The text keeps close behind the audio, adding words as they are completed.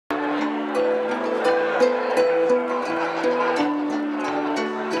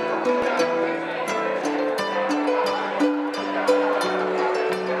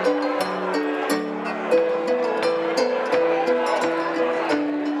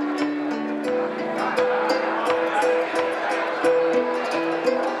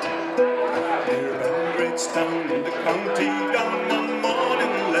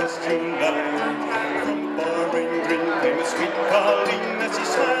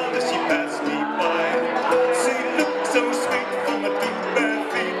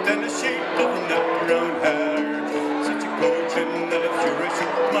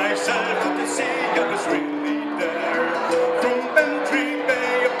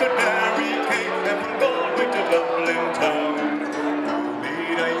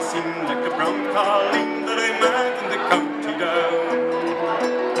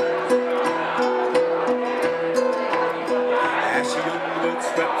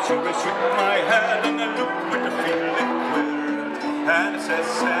sure I shook my head and I looked with a feeling queer. And it says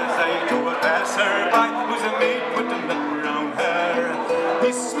I to a passerby who's a mate with a nut brown hair.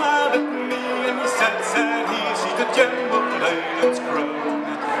 He smiled at me and he said he, she's the gem of the Leyland's crown.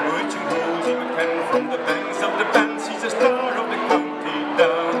 Which holds him a pen from the banks of the bands, she's a star of the county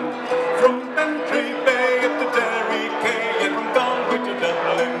down. From Bantry Bay up to Derry Quay and from Galway to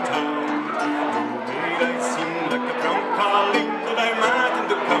Dublin town. I seem like a brown colleen that I'm mad in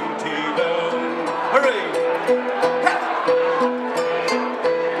the county down. Hooray!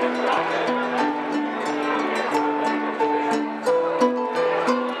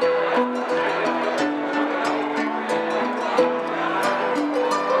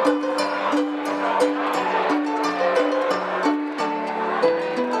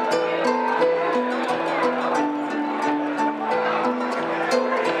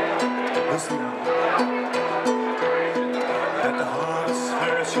 At the harvest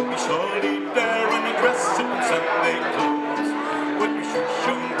fair she'll be surely there in a dress up in Sunday clothes, with me shoes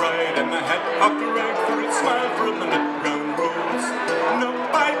shone bright and my head cocked right for its smile from the nut brown rose. No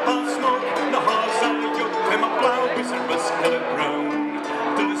pipe or smoke, no horse on the yoke, and my plough is a rust-coloured brown,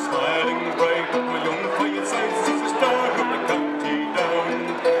 till the smiling bright of my young fireside sees a star of the county down.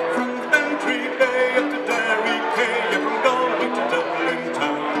 From Bantry Bay up to Derry Quay and from Galway to Dublin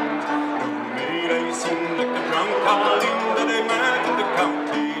town. I seem like the brown colleen that I'm mad in the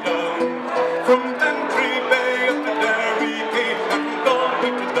county down. From Bantry Bay up to Derry Quay and from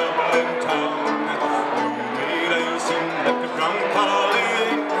Galway to Dublin town. I seem like the brown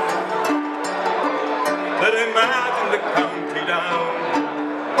colleen that I'm mad in the county down.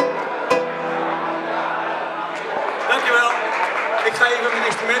 Dankjewel. Ik ga even mijn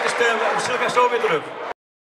instrumenten stellen. Misschien ga ik zo weer terug.